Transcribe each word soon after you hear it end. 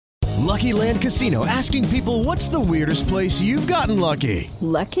Lucky Land Casino, asking people, what's the weirdest place you've gotten lucky?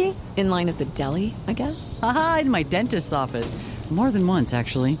 Lucky? In line at the deli, I guess? Aha, in my dentist's office. More than once,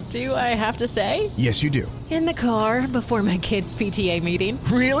 actually. Do I have to say? Yes, you do. In the car before my kids' PTA meeting.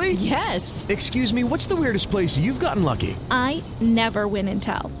 Really? Yes. Excuse me, what's the weirdest place you've gotten lucky? I never win and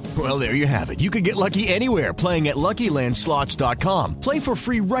tell. Well, there you have it. You can get lucky anywhere, playing at LuckyLandSlots.com. Play for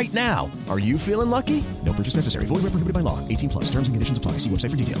free right now. Are you feeling lucky? No purchase necessary. Void where prohibited by law. 18 plus. Terms and conditions apply. See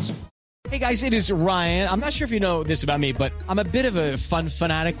website for details. Hey guys, it is Ryan. I'm not sure if you know this about me, but I'm a bit of a fun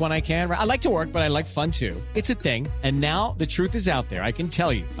fanatic when I can. I like to work, but I like fun too. It's a thing. And now the truth is out there. I can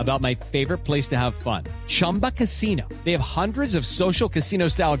tell you about my favorite place to have fun. Chumba Casino. They have hundreds of social casino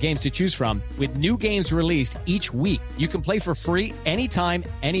style games to choose from with new games released each week. You can play for free anytime,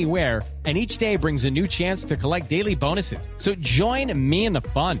 anywhere. And each day brings a new chance to collect daily bonuses. So join me in the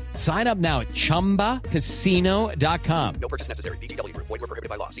fun. Sign up now at ChumbaCasino.com. No purchase necessary. VGW Group. Void where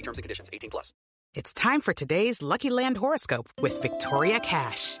prohibited by law. See terms and conditions. 18 plus. It's time for today's Lucky Land horoscope with Victoria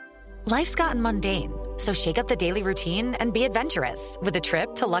Cash. Life's gotten mundane, so shake up the daily routine and be adventurous with a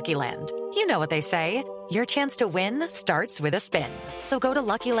trip to Lucky Land. You know what they say. Your chance to win starts with a spin. So go to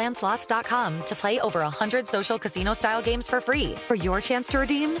LuckyLandSlots.com to play over 100 social casino-style games for free for your chance to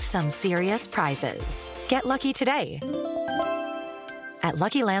redeem some serious prizes. Get lucky today at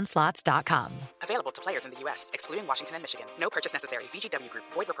LuckyLandSlots.com. Available to players in the U.S., excluding Washington and Michigan. No purchase necessary. VGW Group.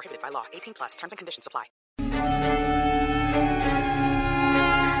 Void where prohibited by law. 18 plus. Terms and conditions apply.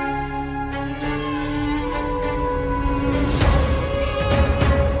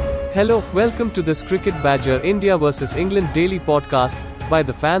 Hello, welcome to this Cricket Badger India vs England daily podcast by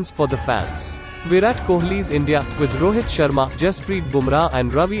the fans for the fans. Virat Kohli's India, with Rohit Sharma, Jasprit Bumrah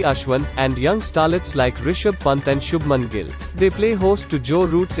and Ravi Ashwin, and young starlets like Rishabh Pant and Shubman Gill. They play host to Joe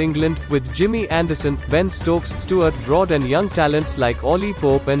Root's England, with Jimmy Anderson, Ben Stokes, Stuart Broad and young talents like Ollie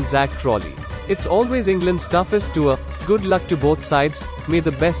Pope and Zach Crawley. It's always England's toughest tour. Good luck to both sides. May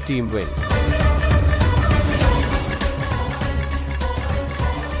the best team win.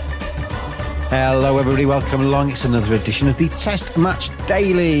 Hello everybody, welcome along. It's another edition of the Test Match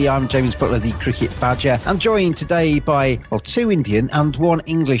Daily. I'm James Butler, the Cricket Badger. I'm joined today by, two Indian and one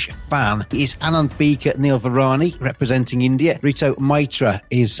English fan. It is Anand Beaker, Neil Varani, representing India. Rito Maitra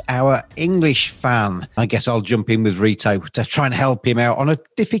is our English fan. I guess I'll jump in with Rito to try and help him out on a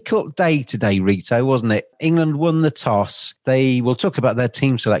difficult day today, Rito, wasn't it? England won the toss. They will talk about their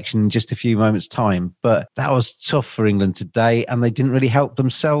team selection in just a few moments' time, but that was tough for England today, and they didn't really help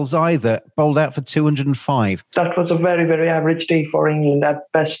themselves either. Bowled out for 205. That was a very, very average day for England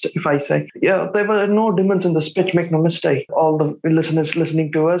at best, if I say. Yeah, there were no demons in this pitch, make no mistake. All the listeners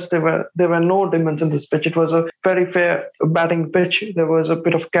listening to us, there were no demons in this pitch. It was a very fair batting pitch. There was a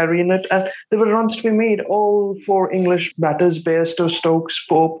bit of carry in it, and there were runs to be made. All four English batters, Bairstow, Stokes,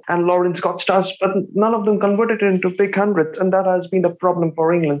 Pope and Lawrence got stars, but none of them converted into big hundreds, and that has been the problem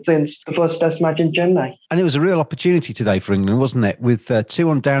for England since the first Test match in Chennai. And it was a real opportunity today for England, wasn't it? With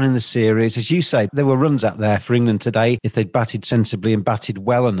 2-1 down in the series, as you say, there were runs out there for England today if they'd batted sensibly and batted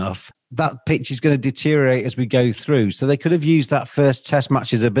well enough. That pitch is going to deteriorate as we go through. So they could have used that first Test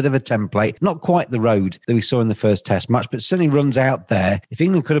match as a bit of a template. Not quite the road that we saw in the first Test match, but certainly runs out there. If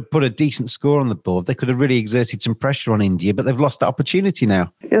England could have put a decent score on the board, they could have really exerted some pressure on India, but they've lost that opportunity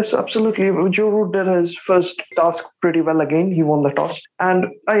now. Yes, absolutely. Joe Root did his first task pretty well again. He won the toss. And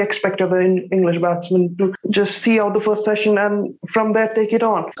I expected the English batsmen to just see out the first session and from there take it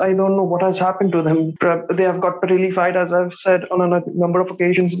on. I don't know what has happened to them. They have got relified, as I've said on a number of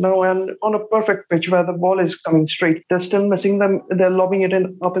occasions now, and on a perfect pitch where the ball is coming straight. They're still missing them. They're lobbing it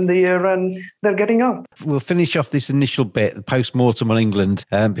up in the air and they're getting out. We'll finish off this initial bit, the post-mortem on England,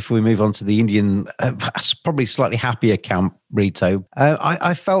 before we move on to the Indian, probably slightly happier camp, Rito.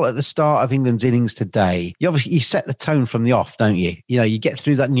 I felt at the start of England's innings today, you set the tone from the off, don't you? You know, you get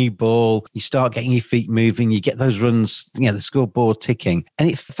through that new ball, you start getting your feet moving, you get those runs, the scoreboard ticking.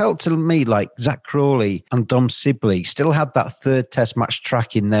 And it felt to me like Zach Crawley and Dom Sibley still had that third Test match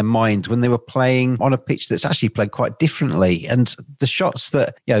track in their mind when they were playing on a pitch that's actually played quite differently. And the shots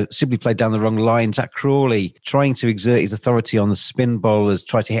that, Sibley played down the wrong line, Zach Crawley trying to exert his authority on the spin bowlers,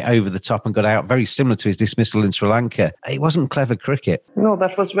 tried to hit over the top and got out, very similar to his dismissal in Sri Lanka. It wasn't clever cricket. No,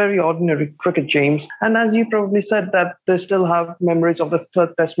 that was very ordinary cricket, James. And as you probably said, that they still have memories of the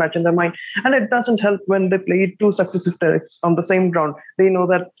third Test match in their mind. And it doesn't help when they played two successive tests on the same ground. They know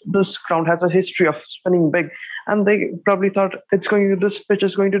that this ground has a history of spinning big. And they probably thought this pitch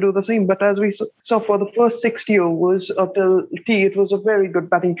is going to do the same. But as we saw for the first 60 overs till tea, it was a very good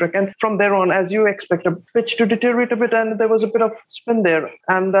batting trick. And from there on, as you expect, a pitch to deteriorate a bit, and there was a bit of spin there.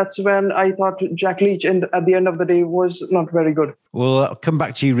 And that's when I thought Jack Leach at the end of the day was not looked very good. Well, I'll come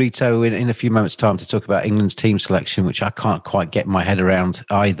back to you, Rito, in a few moments' time to talk about England's team selection, which I can't quite get my head around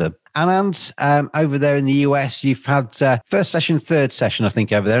either. Anand, over there in the US, you've had first session, third session, I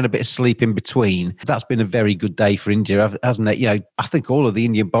think, over there, and a bit of sleep in between. That's been a very good day for India, hasn't it? You know, I think all of the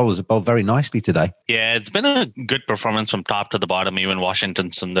Indian bowlers have bowled very nicely today. Yeah, it's been a good performance from top to the bottom. Even Washington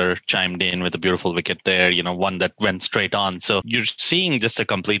Sundar chimed in with a beautiful wicket there, you know, one that went straight on. So you're seeing just a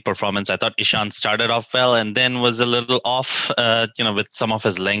complete performance. I thought Ishant started off well and then was a little off, with some of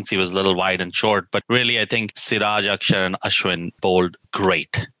his lengths. He was a little wide and short. But really, I think Siraj, Akshar and Ashwin bowled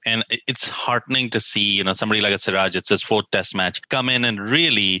great. And it's heartening to see, somebody like a Siraj, it's his fourth test match, come in and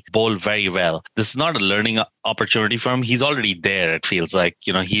really bowl very well. This is not a learning opportunity for him. He's already there, it feels like.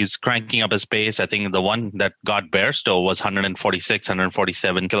 He's cranking up his pace. I think the one that got Bairstow was 146,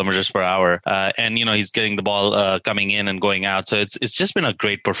 147 kilometers per hour. And he's getting the ball coming in and going out. So it's just been a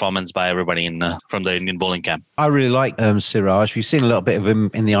great performance by everybody from the Indian bowling camp. I really like Siraj. We've seen a little bit of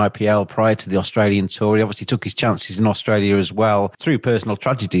him in the IPL prior to the Australian tour. He obviously took his chances in Australia as well, through personal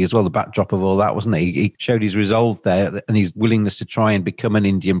tragedy as well, the backdrop of all that, wasn't it? He showed his resolve there and his willingness to try and become an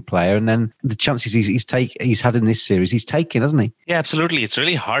Indian player. And then the chances he's had in this series, he's taken, hasn't he? Yeah, absolutely. It's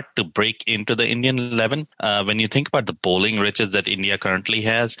really hard to break into the Indian 11. When you think about the bowling riches that India currently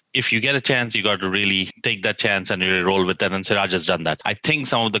has, if you get a chance, you got to really take that chance and really roll with it. And Siraj has done that. I think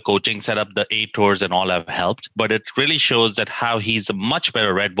some of the coaching setup, the A tours and all have helped, but it really shows that how he's a much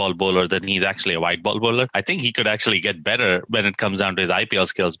better red ball bowler than he's actually a white ball bowler. I think he could actually get better when it comes down to his IPL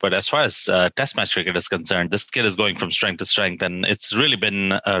skills. But as far as test match cricket is concerned, this kid is going from strength to strength, and it's really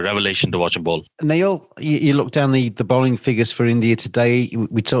been a revelation to watch him bowl. Neil, you look down the bowling figures for India today.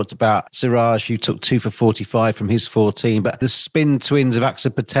 We talked about Siraj, who took 2 for 45 from his 14, but the spin twins of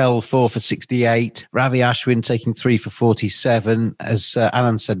Akshar Patel, 4 for 68, Ravi Ashwin taking 3 for 47. As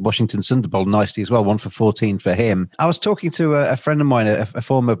Anand said, Washington Sundar bowled nicely as well, 1 for 14 for him. I was talking to a friend of mine, a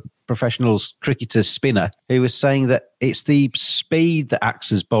former professional cricketer spinner, who was saying that it's the speed that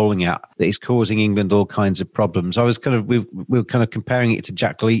Axar's bowling at that is causing England all kinds of problems. We were kind of comparing it to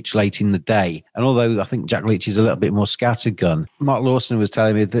Jack Leach late in the day. And although I think Jack Leach is a little bit more scattergun, Mark Lawson was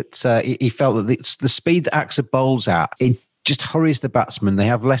telling me that he felt that it's the speed that Axar bowls at, it just hurries the batsmen. They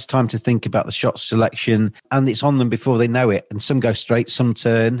have less time to think about the shot selection, and it's on them before they know it. And some go straight, some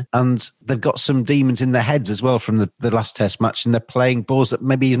turn, and they've got some demons in their heads as well from the last test match, and they're playing balls that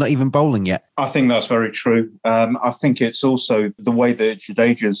maybe he's not even bowling yet. I think that's very true. I think it's also the way that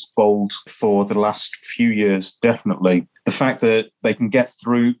Jadeja's bowled for the last few years, definitely. The fact that they can get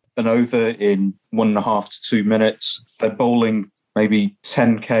through an over in 1.5 to 2 minutes. They're bowling maybe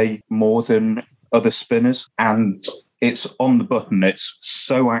 10k more than other spinners, and it's on the button. It's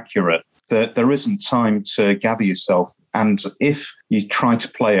so accurate that there isn't time to gather yourself. And if you try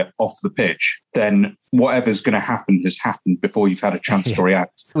to play it off the pitch, then whatever's going to happen has happened before you've had a chance to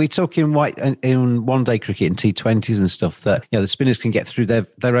react. We talk in one-day cricket and T20s and stuff that the spinners can get through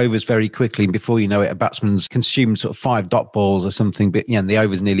their overs very quickly, and before you know it, a batsman's consumed sort of 5 dot balls or something, but the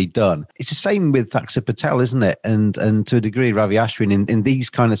over's nearly done. It's the same with Akshar Patel, isn't it? And to a degree, Ravi Ashwin in these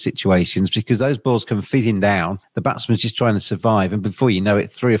kind of situations, because those balls come fizzing down, the batsman's just trying to survive, and before you know it,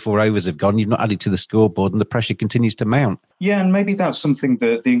 3 or 4 overs have gone, you've not added to the scoreboard, and the pressure continues to mount. Yeah, and maybe that's something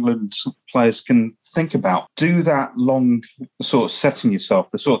that the England players can think about. Do that long sort of setting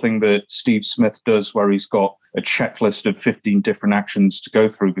yourself, the sort of thing that Steve Smith does, where he's got a checklist of 15 different actions to go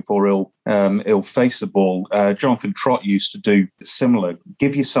through before he'll face the ball. Jonathan Trott used to do similar.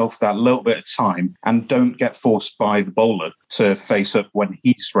 Give yourself that little bit of time and don't get forced by the bowler to face up when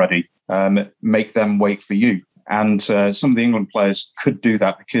he's ready. Make them wait for you. And some of the England players could do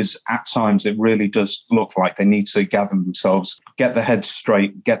that, because at times it really does look like they need to gather themselves, get their heads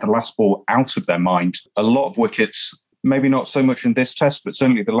straight, get the last ball out of their mind. A lot of wickets, maybe not so much in this test, but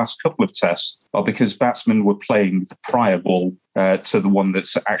certainly the last couple of tests, are because batsmen were playing the prior ball to the one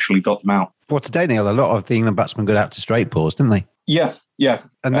that's actually got them out. Well, today, Neil, a lot of the England batsmen got out to straight balls, didn't they? Yeah.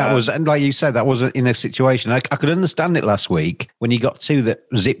 And that was, and like you said, that wasn't in a situation. I could understand it last week when you got 2 that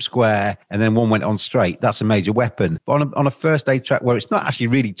zip square and then 1 went on straight. That's a major weapon. But on a first day track where it's not actually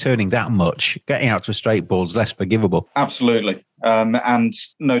really turning that much, getting out to a straight ball is less forgivable. Absolutely. And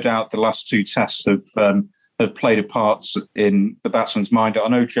no doubt the last 2 tests have played a part in the batsman's mind. I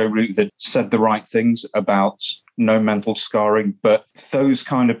know Joe Root had said the right things about no mental scarring, but those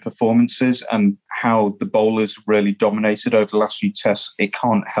kind of performances and how the bowlers really dominated over the last few tests, it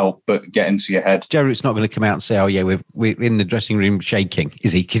can't help but get into your head. Joe Root's not going to come out and say, oh yeah, we're in the dressing room shaking,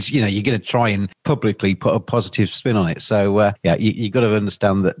 is he? Because you're going to try and publicly put a positive spin on it. So you got to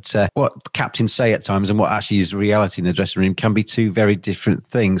understand that what captains say at times and what actually is reality in the dressing room can be 2 very different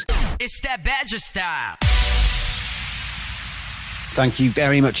things. It's that Badger style. Thank you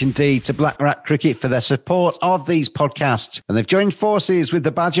very much indeed to Black Rat Cricket for their support of these podcasts. And they've joined forces with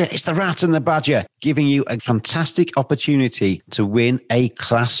the Badger. It's the Rat and the Badger, giving you a fantastic opportunity to win a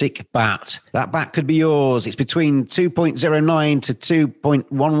classic bat. That bat could be yours. It's between 2.09 to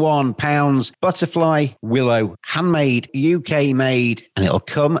 2.11 pounds. Butterfly, willow, handmade, UK made, and it'll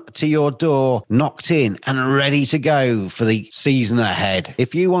come to your door, knocked in and ready to go for the season ahead.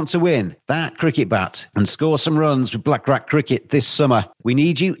 If you want to win that cricket bat and score some runs with Black Rat Cricket this summer, we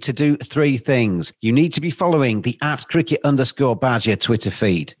need you to do 3 things. You need to be following the @cricket_badger Twitter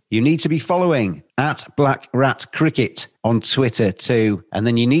feed. You need to be following @BlackRatCricket on Twitter too. And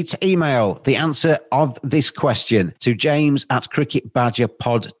then you need to email the answer of this question to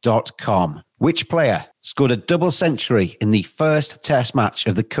james@cricketbadgerpod.com. Which player scored a double century in the first test match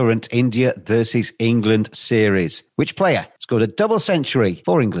of the current India versus England series? Which player scored a double century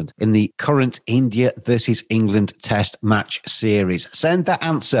for England in the current India versus England test match series? Send that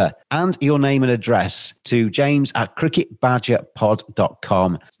answer and your name and address to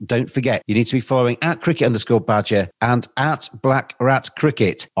james@cricketbadgerpod.com. Don't forget, you need to be following @cricket_badger and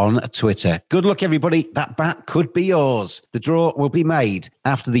 @BlackRatCricket on Twitter. Good luck, everybody. That bat could be yours. The draw will be made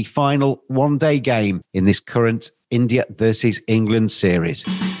after the final one-day game in this current India versus England series.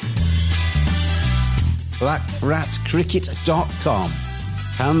 BlackRatCricket.com.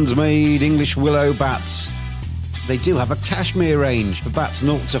 Handmade English willow bats. They do have a cashmere range for bats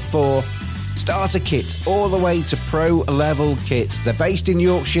 0 to 4. Starter kit all the way to pro level kits. They're based in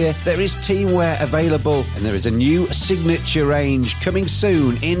Yorkshire. There is teamwear available and there is a new signature range coming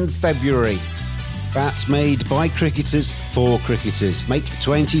soon in February. Bats made by cricketers for cricketers. Make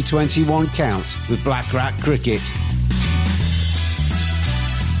 2021 count with Black Rat Cricket.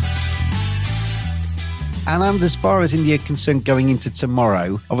 And as far as India are concerned going into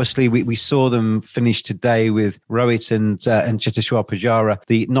tomorrow, obviously we saw them finish today with Rohit and Cheteshwar Pujara,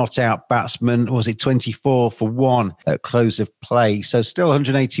 the not-out batsman. Was it 24 for 1 at close of play? So still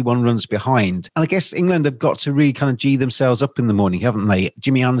 181 runs behind. And I guess England have got to really kind of G themselves up in the morning, haven't they?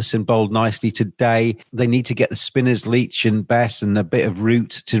 Jimmy Anderson bowled nicely today. They need to get the spinners, Leach and Bess, and a bit of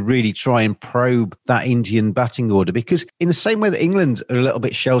Root to really try and probe that Indian batting order. Because in the same way that England are a little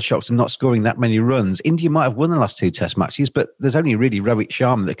bit shell-shocked and not scoring that many runs, India might have won the last 2 test matches, but there's only really Rohit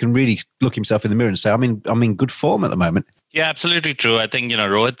Sharma that can really look himself in the mirror and say, I'm in good form at the moment. Yeah, absolutely true. I think,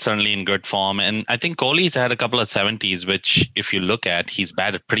 Rohit's certainly in good form. And I think Kohli's had a couple of 70s, which if you look at, he's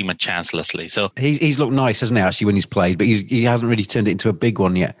batted pretty much chancelessly. So he's looked nice, hasn't he, actually, when he's played, but he hasn't really turned it into a big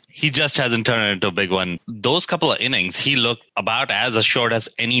one yet. He just hasn't turned it into a big one. Those couple of innings, he looked about as assured as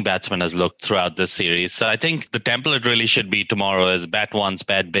any batsman has looked throughout this series. So I think the template really should be tomorrow is bat once,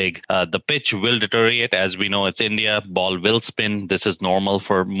 bat big. The pitch will deteriorate. As we know, it's India. Ball will spin. This is normal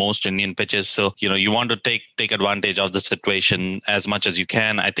for most Indian pitches. So, you want to take advantage of the situation as much as you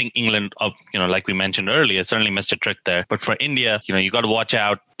can. I think England, like we mentioned earlier, certainly missed a trick there. But for India, you got to watch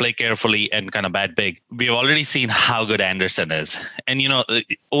out, play carefully and kind of bat big. We've already seen how good Anderson is. And,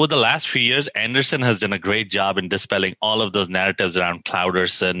 over the last few years, Anderson has done a great job in dispelling all of those narratives around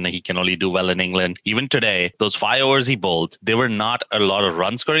Clouderson. He can only do well in England. Even today, those 5 overs he bowled, there were not a lot of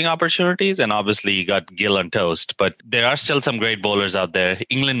run scoring opportunities. And obviously, he got Gill on toast. But there are still some great bowlers out there.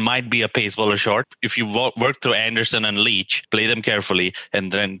 England might be a pace bowler short. If you work through Anderson and Leach, play them carefully,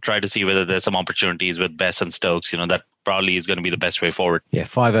 and then try to see whether there's some opportunities with Bess and Stokes, that probably is going to be the best way forward. Yeah,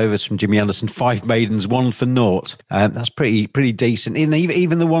 5 overs from Jimmy Anderson, 5 maidens, 1 for naught. That's pretty decent. And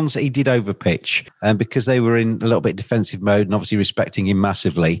even the ones that he did over pitch, because they were in a little bit defensive mode and obviously respecting him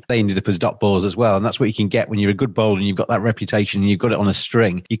massively, they ended up as dot balls as well. And that's what you can get when you're a good bowler and you've got that reputation and you've got it on a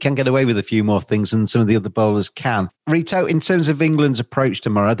string. You can get away with a few more things than some of the other bowlers can. Rito, in terms of England's approach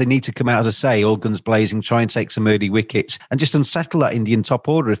tomorrow, they need to come out, as I say, all guns blazing, try and take some early wickets and just unsettle that Indian top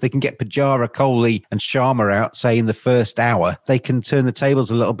order. If they can get Pujara, Kohli and Sharma out, say, in the first hour, they can turn the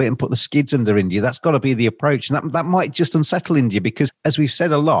tables a little bit and put the skids under India. That's got to be the approach. And that might just unsettle India because, as we've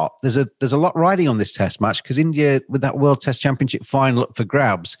said a lot, there's a lot riding on this test match because India, with that World Test Championship final up for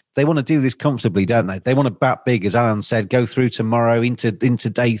grabs, they want to do this comfortably, don't they? They want to bat big, as Alan said, go through tomorrow into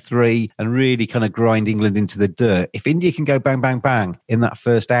day 3 and really kind of grind England into the dirt. If India can go bang, bang, bang in that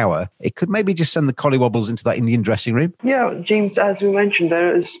first hour, it could maybe just send the collywobbles into that Indian dressing room. Yeah, James, as we mentioned,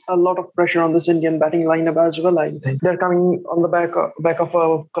 there is a lot of pressure on this Indian batting lineup as well, I think. They're coming on the back of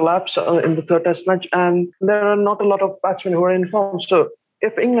a collapse in the third test match, and there are not a lot of batsmen who are in form. So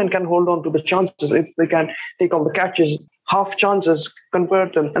if England can hold on to the chances, if they can take all the catches, half chances,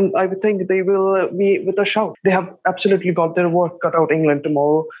 convert them, and I would think they will be with a shout. They have absolutely got their work cut out, England,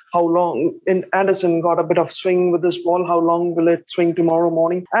 tomorrow how long. And Anderson got a bit of swing with this ball. How long will it swing tomorrow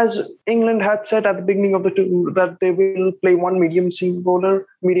morning? As England had said at the beginning of the tour that they will play one medium seam bowler,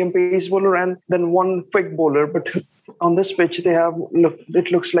 medium pace bowler, and then one quick bowler. But on this pitch,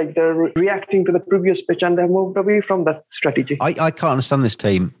 it looks like they're reacting to the previous pitch and they've moved away from that strategy. I can't understand this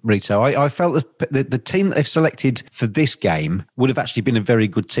team, Rito. I felt that the team that they've selected for this game would have actually been a very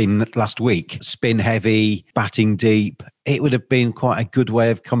good team last week. Spin heavy, batting deep. It would have been quite a good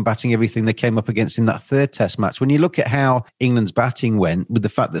way of combating everything they came up against in that third test match. When you look at how England's batting went, with the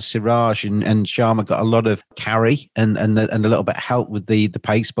fact that Siraj and Sharma got a lot of carry and a little bit of help with the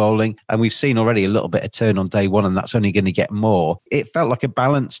pace bowling, and we've seen already a little bit of turn on day one, and that's only going to get more. It felt like a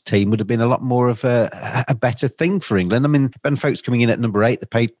balanced team would have been a lot more of a better thing for England. I mean, Ben Foakes coming in at number 8,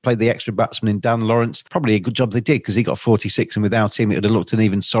 they played the extra batsman in Dan Lawrence. Probably a good job they did, because he got 46, and without him, it would have looked an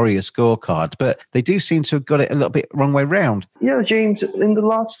even sorrier scorecard. But they do seem to have got it a little bit wrong way round. Yeah, James, in the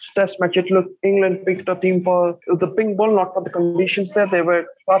last test match, it looked England picked a team for the pink ball, not for the conditions there. They were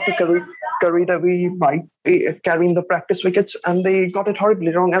far too carried away by carrying the practice wickets, and they got it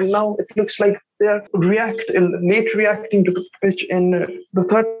horribly wrong. And now it looks like they're late reacting to the pitch in the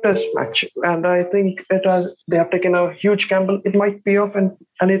third test match. And I think they have taken a huge gamble. It might pay off and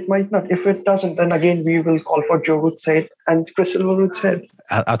it might not. If it doesn't, then again, we will call for Joe Root's head and Chris Silverwood's head.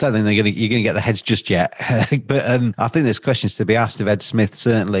 I don't think you're going to get the heads just yet. But I think there's questions to be asked of Ed Smith,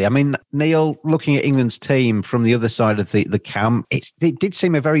 certainly. I mean, Neil, looking at England's team from the other side of the camp, it did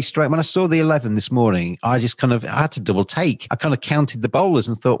seem a very straight. When I saw the 11 this morning, I had to double take. I kind of counted the bowlers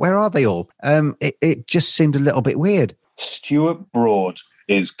and thought, where are they all? It just seemed a little bit weird. Stuart Broad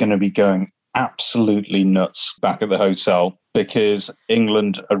is going to be going absolutely nuts back at the hotel, because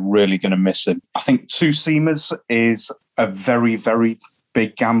England are really going to miss him. I think 2 seamers is a very, very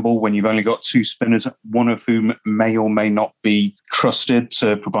big gamble when you've only got 2 spinners, one of whom may or may not be trusted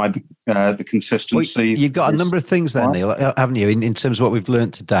to provide the consistency. Well, you've got a number of things there, Neil, haven't you, in terms of what we've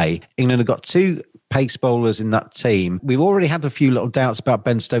learned today? England have got 2 pace bowlers in that team. We've already had a few little doubts about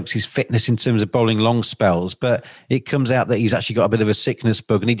Ben Stokes' fitness in terms of bowling long spells, but it comes out that he's actually got a bit of a sickness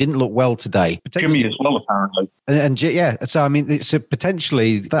bug, and he didn't look well today. Jimmy as well, apparently. And yeah, so I mean, it's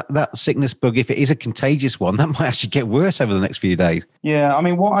potentially that sickness bug, if it is a contagious one, that might actually get worse over the next few days. Yeah, I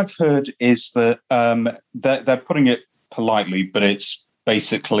mean, what I've heard is that they're putting it politely, but it's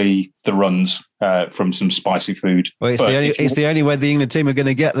basically the runs from some spicy food. Well, it's the only way the England team are going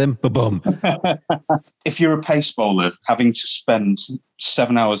to get them. Ba-boom. If you're a pace bowler, having to spend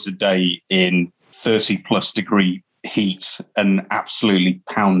 7 hours a day in 30 plus degree heat and absolutely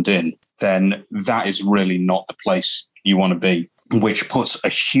pound in, then that is really not the place you want to be, which puts a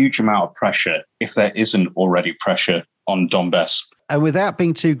huge amount of pressure, if there isn't already pressure, on Dom Bess. And without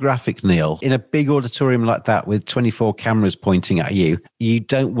being too graphic, Neil, in a big auditorium like that with 24 cameras pointing at you, you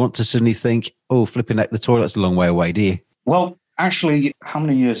don't want to suddenly think, oh, flipping heck, the toilet's a long way away, do you? Well, actually, how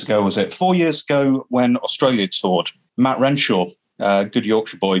many years ago was it? 4 years ago when Australia toured, Matt Renshaw, good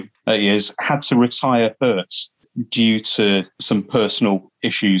Yorkshire boy that he is, had to retire hurt due to some personal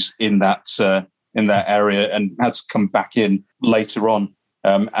issues in that area, and had to come back in later on.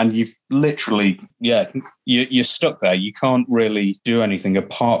 And you've literally, you're stuck there. You can't really do anything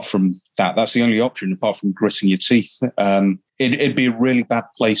apart from that. That's the only option apart from gritting your teeth. It'd be a really bad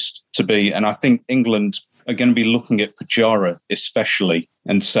place to be. And I think England are going to be looking at Pujara especially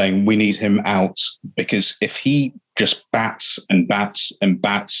and saying, we need him out, because if he just bats and bats and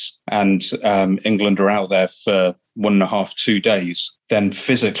bats and England are out there for 1.5, 2 days, then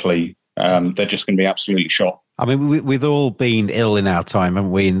physically they're just going to be absolutely shot. I mean, we've all been ill in our time,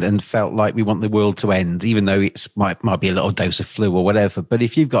 haven't we? And felt like we want the world to end, even though it might be a little dose of flu or whatever. But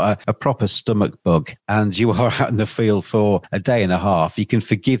if you've got a proper stomach bug and you are out in the field for a day and a half, you can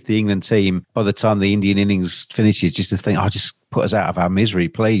forgive the England team by the time the Indian innings finishes, just to think, just put us out of our misery,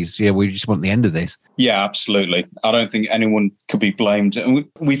 please. Yeah, we just want the end of this. Yeah, absolutely. I don't think anyone could be blamed. And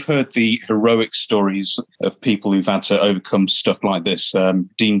we've heard the heroic stories of people who've had to overcome stuff like this.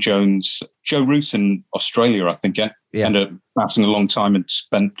 Dean Jones, Joe Root in Australia, I think, ended up batting a long time and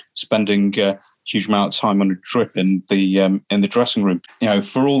spending a huge amount of time on a drip in the dressing room. You know,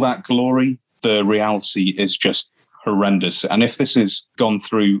 for all that glory, the reality is just horrendous. And if this has gone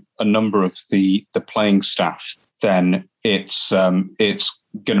through a number of the playing staff, then it's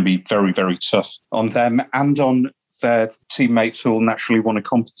going to be very, very tough on them and on their teammates who will naturally want to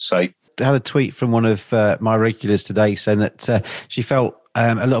compensate. I had a tweet from one of my regulars today saying that she felt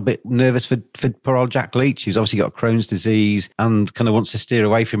a little bit nervous for poor old Jack Leach, who's obviously got Crohn's disease and kind of wants to steer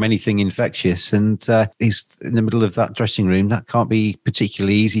away from anything infectious. And he's in the middle of that dressing room. That can't be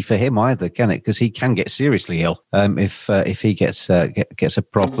particularly easy for him either, can it? Because he can get seriously ill if he gets a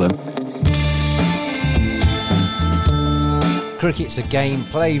problem. Cricket's a game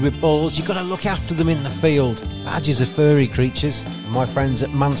played with balls. You've got to look after them in the field. Badgers are furry creatures. And my friends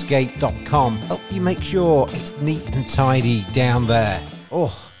at manscaped.com help you make sure it's neat and tidy down there.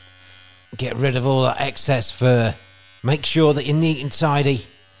 Oh, get rid of all that excess fur. Make sure that you're neat and tidy.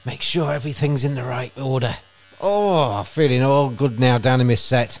 Make sure everything's in the right order. Oh, feeling all good now down in my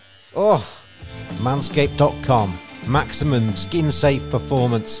set. Oh, manscaped.com. Maximum skin-safe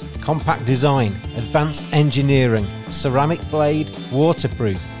performance, compact design, advanced engineering, ceramic blade,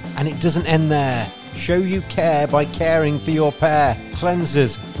 waterproof. And it doesn't end there. Show you care by caring for your pair.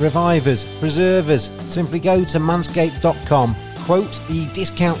 Cleansers, revivers, preservers. Simply go to manscaped.com, quote the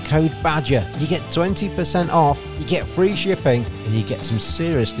discount code BADGER. You get 20% off, you get free shipping, and you get some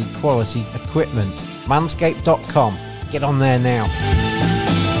seriously quality equipment. Manscaped.com. Get on there now.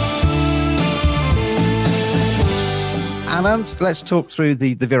 And let's talk through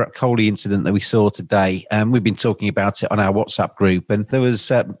the Virat Kohli incident that we saw today. We've been talking about it on our WhatsApp group, and there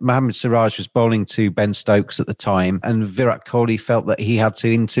was Mohammad Siraj was bowling to Ben Stokes at the time, and Virat Kohli felt that he had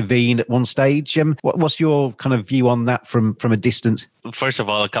to intervene at one stage. What's your kind of view on that from a distance? First of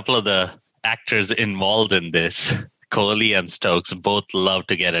all, a couple of the actors involved in this, Kohli and Stokes, both love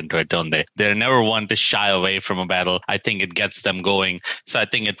to get into it, don't they? They're never one to shy away from a battle. I think it gets them going. So I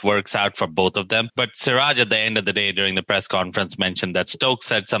think it works out for both of them. But Siraj, at the end of the day, during the press conference, mentioned that Stokes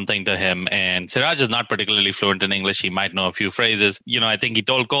said something to him. And Siraj is not particularly fluent in English. He might know a few phrases. I think he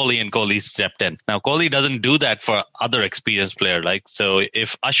told Kohli and Kohli stepped in. Now, Kohli doesn't do that for other experienced players. So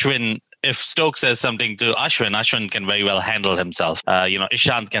if Stokes says something to Ashwin can very well handle himself.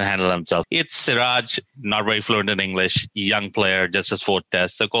 Ishant can handle himself. It's Siraj, not very fluent in English, young player, just his fourth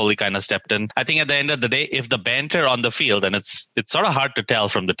test. So Kohli kind of stepped in. I think at the end of the day, if the banter on the field, and it's sort of hard to tell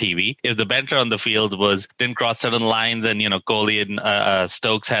from the TV, if the banter on the field didn't cross certain lines, and Kohli and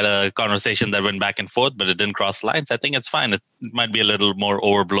Stokes had a conversation that went back and forth, but it didn't cross lines, I think it's fine. It might be a little more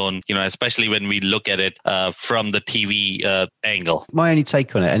overblown, especially when we look at it from the TV angle. My only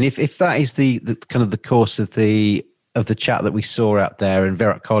take on it, and if that is the kind of the course of the chat that we saw out there, and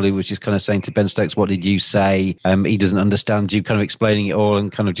Virat Kohli was just kind of saying to Ben Stokes, what did you say? He doesn't understand you, kind of explaining it all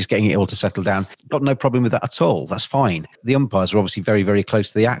and kind of just getting it all to settle down. Got no problem with that at all. That's fine. The umpires were obviously very, very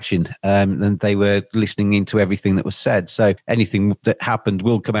close to the action, and they were listening into everything that was said. So anything that happened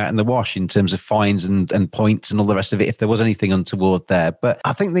will come out in the wash in terms of fines and points and all the rest of it, if there was anything untoward there. But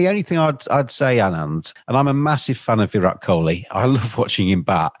I think the only thing I'd say, Anand, and I'm a massive fan of Virat Kohli. I love watching him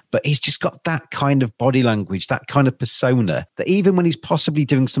bat, but he's just got that kind of body language, that kind of persona, that even when he's possibly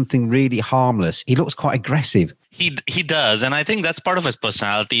doing something really harmless, he looks quite aggressive. He does. And I think that's part of his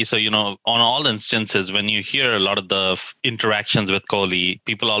personality. So, on all instances, when you hear a lot of the interactions with Kohli,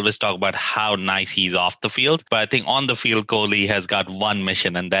 people always talk about how nice he's off the field. But I think on the field, Kohli has got one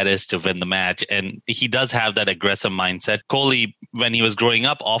mission, and that is to win the match. And he does have that aggressive mindset. Kohli, when he was growing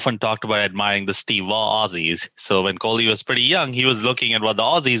up, often talked about admiring the Steve Waugh Aussies. So when Kohli was pretty young, he was looking at what the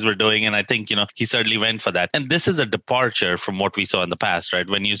Aussies were doing. And I think, he certainly went for that. And this is a departure from what we saw in the past, right?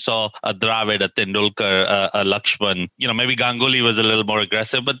 When you saw a Dravid, a Tendulkar, a Lakshman, maybe Ganguly was a little more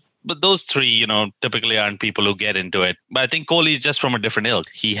aggressive, but those three, typically aren't people who get into it. But I think Kohli is just from a different ilk.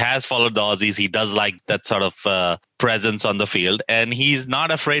 He has followed the Aussies. He does like that sort of presence on the field, and he's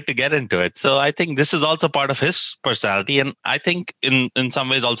not afraid to get into it. So I think this is also part of his personality, and I think in some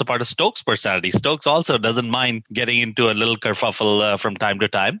ways also part of Stokes' personality. Stokes also doesn't mind getting into a little kerfuffle from time to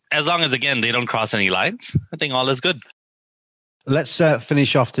time. As long as, again, they don't cross any lines, I think all is good. Let's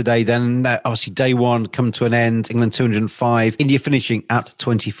finish off today then. Obviously, day one come to an end. England 205. India finishing at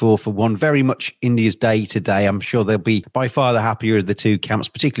 24 for 1. Very much India's day today. I'm sure they'll be by far the happier of the two camps,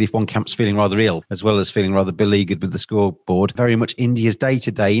 particularly if one camp's feeling rather ill, as well as feeling rather beleaguered with the scoreboard. Very much India's day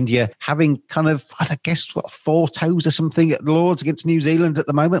today. India having kind of, I guess, 4 toes or something at Lords against New Zealand at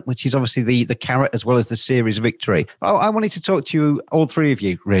the moment, which is obviously the carrot as well as the series victory. I wanted to talk to you, all three of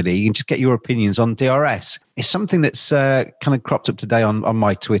you, really, and just get your opinions on DRS. It's something that's kind of cropped up today on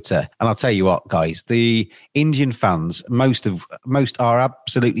my Twitter. And I'll tell you what, guys, the Indian fans, most are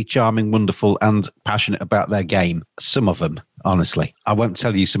absolutely charming, wonderful and passionate about their game. Some of them, honestly. I won't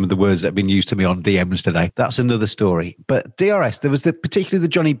tell you some of the words that have been used to me on DMs today. That's another story. But DRS, there was particularly the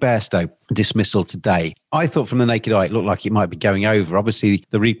Johnny Bairstow dismissal today. I thought from the naked eye, it looked like it might be going over. Obviously,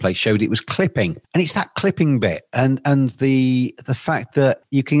 the replay showed it was clipping. And it's that clipping bit. And the fact that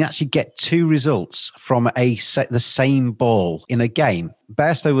you can actually get two results from the same ball in a game.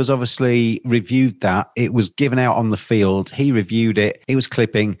 Bairstow was obviously reviewed that. It was given out on the field. He reviewed it. It was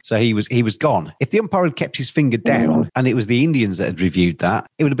clipping. So he was gone. If the umpire had kept his finger down and it was the Indians that had reviewed that,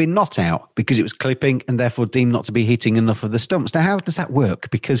 it would have been not out because it was clipping and therefore deemed not to be hitting enough of the stumps. Now, how does that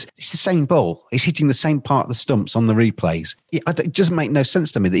work? Because it's the same ball. It's hitting the same part of the stumps on the replays. It doesn't make no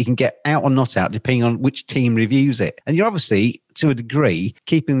sense to me that you can get out or not out depending on which team reviews it. And you're obviously, to a degree,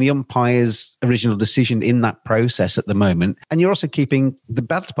 keeping the umpire's original decision in that process at the moment. And you're also keeping the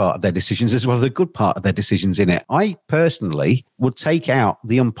bad part of their decisions as well as the good part of their decisions in it. I personally would take out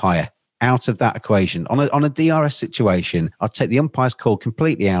the umpire out of that equation. On a DRS situation, I'd take the umpire's call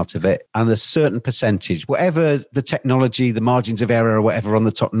completely out of it, and a certain percentage, whatever the technology, the margins of error or whatever on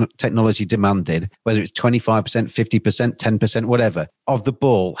the top technology demanded, whether it's 25%, 50%, 10%, whatever, of the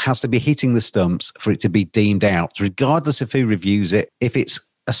ball has to be hitting the stumps for it to be deemed out, regardless of who reviews it. If it's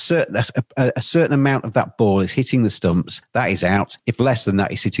a certain amount of that ball is hitting the stumps, that is out. If less than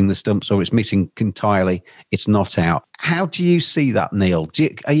that is hitting the stumps or it's missing entirely, it's not out. How do you see that, Neil?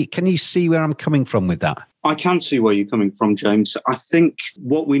 Can you see where I'm coming from with that? I can see where you're coming from, James. I think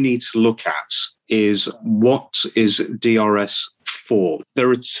what we need to look at is what is DRS for. There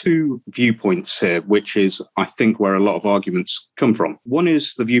are two viewpoints here, which is, I think, where a lot of arguments come from. One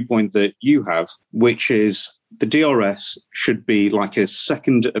is the viewpoint that you have, which is the DRS should be like a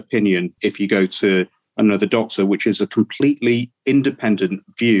second opinion if you go to another doctor, which is a completely independent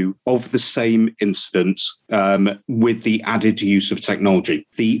view of the same instance with the added use of technology.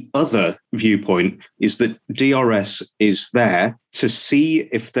 The other viewpoint is that DRS is there to see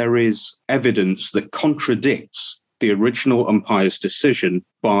if there is evidence that contradicts the original umpire's decision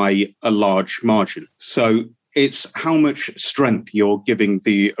by a large margin. So it's how much strength you're giving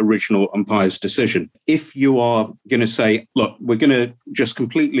the original umpire's decision. If you are going to say, look, we're going to just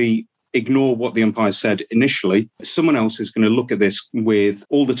completely ignore what the umpire said initially, someone else is going to look at this with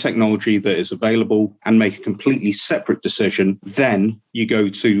all the technology that is available and make a completely separate decision. Then you go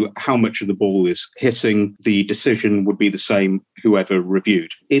to how much of the ball is hitting. The decision would be the same whoever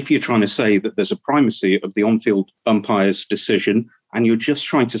reviewed. If you're trying to say that there's a primacy of the on-field umpire's decision, and you're just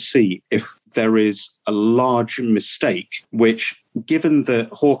trying to see if there is a large mistake, which, given that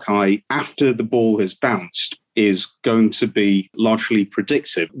Hawkeye, after the ball has bounced, is going to be largely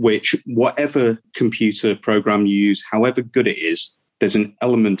predictive, which whatever computer program you use, however good it is, there's an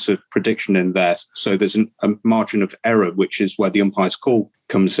element of prediction in there. So there's a margin of error, which is where the umpire's call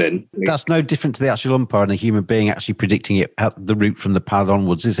comes in. That's no different to the actual umpire and a human being actually predicting it at the route from the pad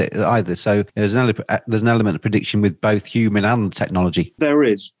onwards, is it, either? So there's an element of prediction with both human and technology. There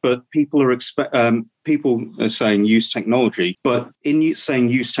is, but people are saying use technology. But in saying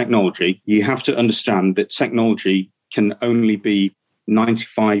use technology, you have to understand that technology can only be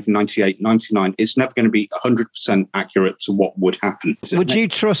 95, 98, 99. It's never going to be 100% accurate to what would happen. Would you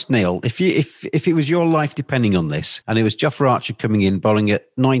trust, Neil, if it was your life depending on this, and it was Jofra Archer coming in bowling at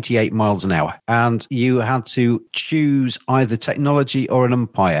 98 miles an hour, and you had to choose either technology or an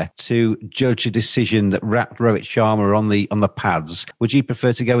umpire to judge a decision that wrapped Rohit Sharma on the pads, would you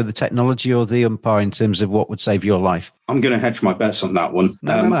prefer to go with the technology or the umpire in terms of what would save your life? I'm going to hedge my bets on that one.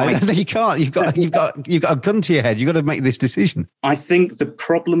 No, you can't. You've got a gun to your head. You've got to make this decision. I think the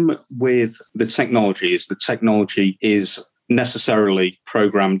problem with the technology is necessarily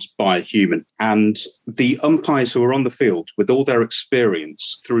programmed by a human. And the umpires who are on the field, with all their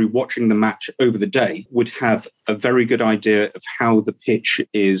experience through watching the match over the day, would have a very good idea of how the pitch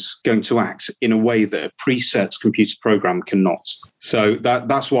is going to act in a way that a preset computer program cannot. So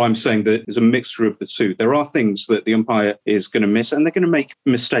that's why I'm saying that there's a mixture of the two. There are things that the umpire is going to miss, and they're going to make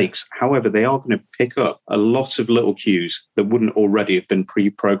mistakes. However, they are going to pick up a lot of little cues that wouldn't already have been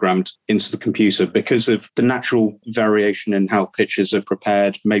pre-programmed into the computer because of the natural variation in how pitches are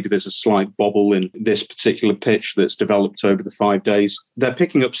prepared. Maybe there's a slight bobble in this particular pitch that's developed over the 5 days. They're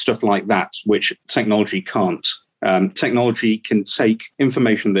picking up stuff like that, which technology can't. Technology can take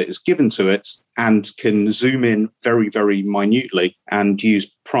information that is given to it and can zoom in very, very minutely and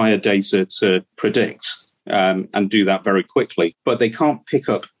use prior data to predict and do that very quickly. But they can't pick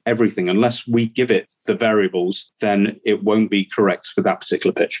up everything unless we give it the variables, then it won't be correct for that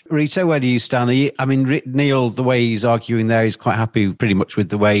particular pitch. Rito, where do you stand? Neil, the way he's arguing there, he's quite happy pretty much with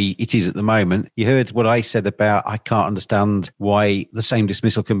the way it is at the moment. You heard what I said about I can't understand why the same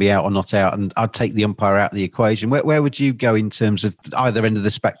dismissal can be out or not out, and I'd take the umpire out of the equation. Where would you go in terms of either end of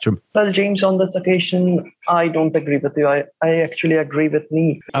the spectrum? Well, James, on this occasion, I don't agree with you. I actually agree with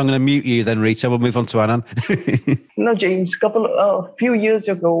Neil. I'm going to mute you then, Rito. We'll move on to Anand. No, James, a few years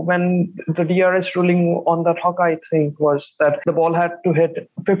ago when the DRS ruling on that Hawkeye thing was that the ball had to hit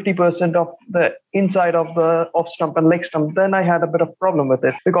 50% of the inside of the off stump and leg stump, then I had a bit of problem with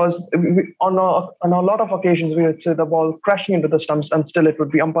it because on a lot of occasions we would see the ball crashing into the stumps and still it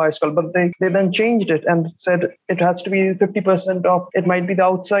would be umpire's call. But they then changed it and said it has to be 50% of, it might be the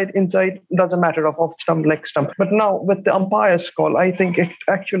outside, inside, doesn't matter, of off stump, leg stump. But now with the umpire's call, I think it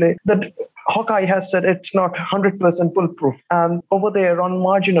actually, that Hawkeye has said it's not 100% foolproof. And over there on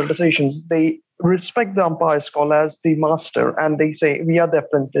marginal decisions, they respect the umpire's call as the master and they say, we are the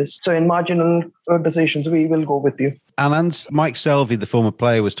apprentice. So in marginal decisions, we will go with you. Anand, Mike Selvey, the former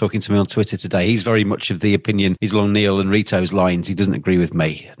player, was talking to me on Twitter today. He's very much of the opinion, he's along Neil and Rito's lines. He doesn't agree with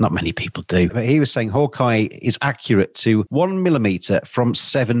me. Not many people do. But he was saying Hawkeye is accurate to 1 millimetre from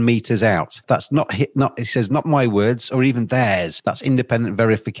 7 metres out. That's he says, not my words or even theirs. That's independent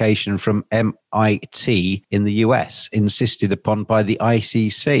verification from MIT in the US, insisted upon by the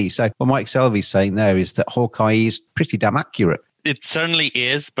ICC. So what Mike Selvey's saying there is that Hawkeye is pretty damn accurate. It certainly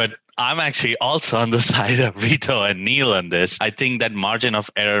is, but I'm actually also on the side of Rito and Neil on this. I think that margin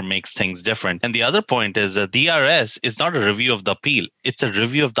of error makes things different. And the other point is that DRS is not a review of the appeal. It's a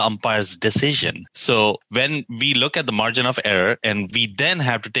review of the umpire's decision. So when we look at the margin of error and we then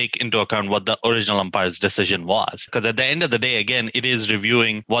have to take into account what the original umpire's decision was, because at the end of the day, again, it is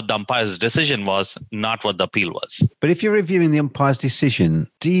reviewing what the umpire's decision was, not what the appeal was. But if you're reviewing the umpire's decision,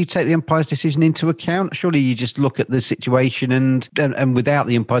 do you take the umpire's decision into account? Surely you just look at the situation and without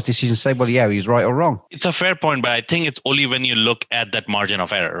the umpire's decision say, well, yeah, he's right or wrong. It's a fair point, but I think it's only when you look at that margin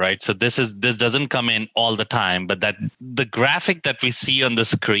of error, right? So this doesn't come in all the time, but that the graphic that we see on the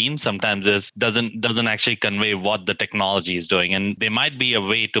screen sometimes doesn't actually convey what the technology is doing. And there might be a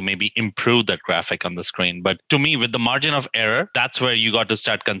way to maybe improve that graphic on the screen. But to me, with the margin of error, that's where you got to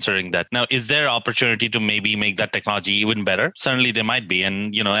start considering that. Now, is there opportunity to maybe make that technology even better? Certainly there might be.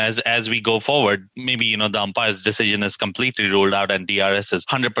 And, as we go forward, maybe, the umpire's decision is completely ruled out and DRS is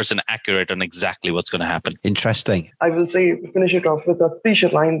 100% accurate on exactly what's going to happen. Interesting. I will finish it off with a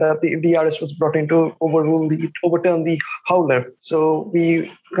t-shirt line that the DRS was brought in to overturn the howler. So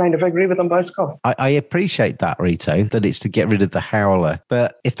we kind of agree with umpire's call. I appreciate that, Rito, that it's to get rid of the howler.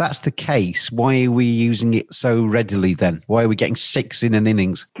 But if that's the case, why are we using it so readily then? Why are we getting 6 in an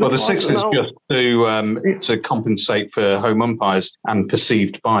innings? Well, the 6 is just to compensate for home umpires and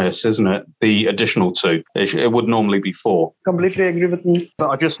perceived bias, isn't it? The additional 2. It would normally be 4. Completely agree with me. But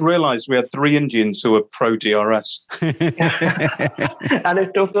I just realised we had 3 Indians who were pro-DRS. And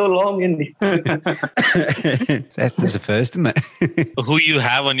it took so long, Indy. That's a first, isn't it? Who you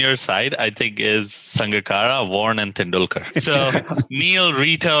have on your side, I think, is Sangakkara, Warren, and Tendulkar. So Neil,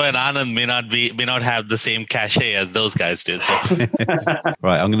 Rito, and Anand may not have the same cachet as those guys do. So.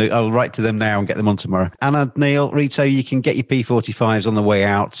 Right, I'll write to them now and get them on tomorrow. Anand, Neil, Rito, you can get your P45s on the way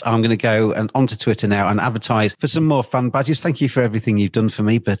out. I'm going to go and onto Twitter now and advertise for some more fan badges. Thank you for everything you've done for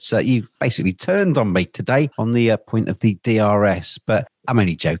me, but you basically turned on me today on the point of the DRS. But I'm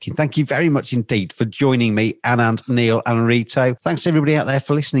only joking. Thank you very much indeed for joining me, Anand, Neil and Rito. Thanks to everybody out there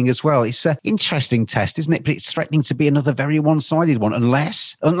for listening as well. It's an interesting test, isn't it? But it's threatening to be another very one-sided one,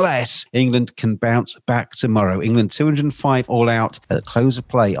 unless England can bounce back tomorrow. England 205 all out at the close of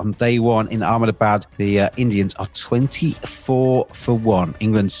play on day 1 in Ahmedabad. The Indians are 24 for 1.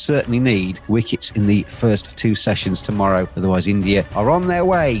 England certainly need wickets in the first 2 sessions tomorrow. Otherwise, India are on their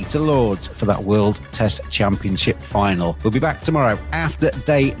way to Lord's for that World Test Championship final. We'll be back tomorrow after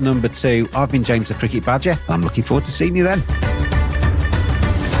day number 2. I've been James the Cricket Badger, and I'm looking forward to seeing you then.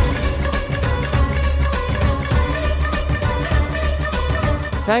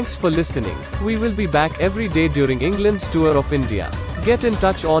 Thanks for listening. We will be back every day during England's tour of India. Get in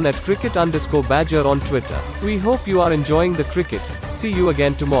touch on @cricket_badger on Twitter. We hope you are enjoying the cricket. See you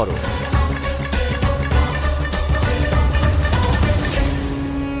again tomorrow.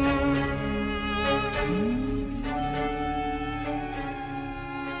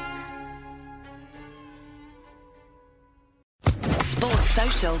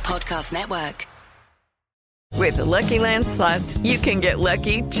 Podcast Network. With the Lucky Land Slots, you can get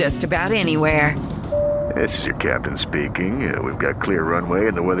lucky just about anywhere. This is your captain speaking. We've got clear runway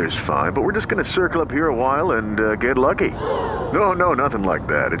and the weather's fine, but we're just going to circle up here a while and get lucky. No, nothing like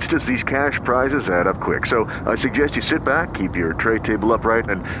that. It's just these cash prizes add up quick. So I suggest you sit back, keep your tray table upright,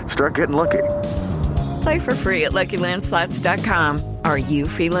 and start getting lucky. Play for free at LuckyLandSlots.com. Are you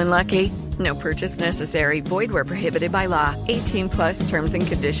feeling lucky? No purchase necessary. Void where prohibited by law. 18+ terms and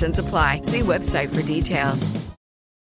conditions apply. See website for details.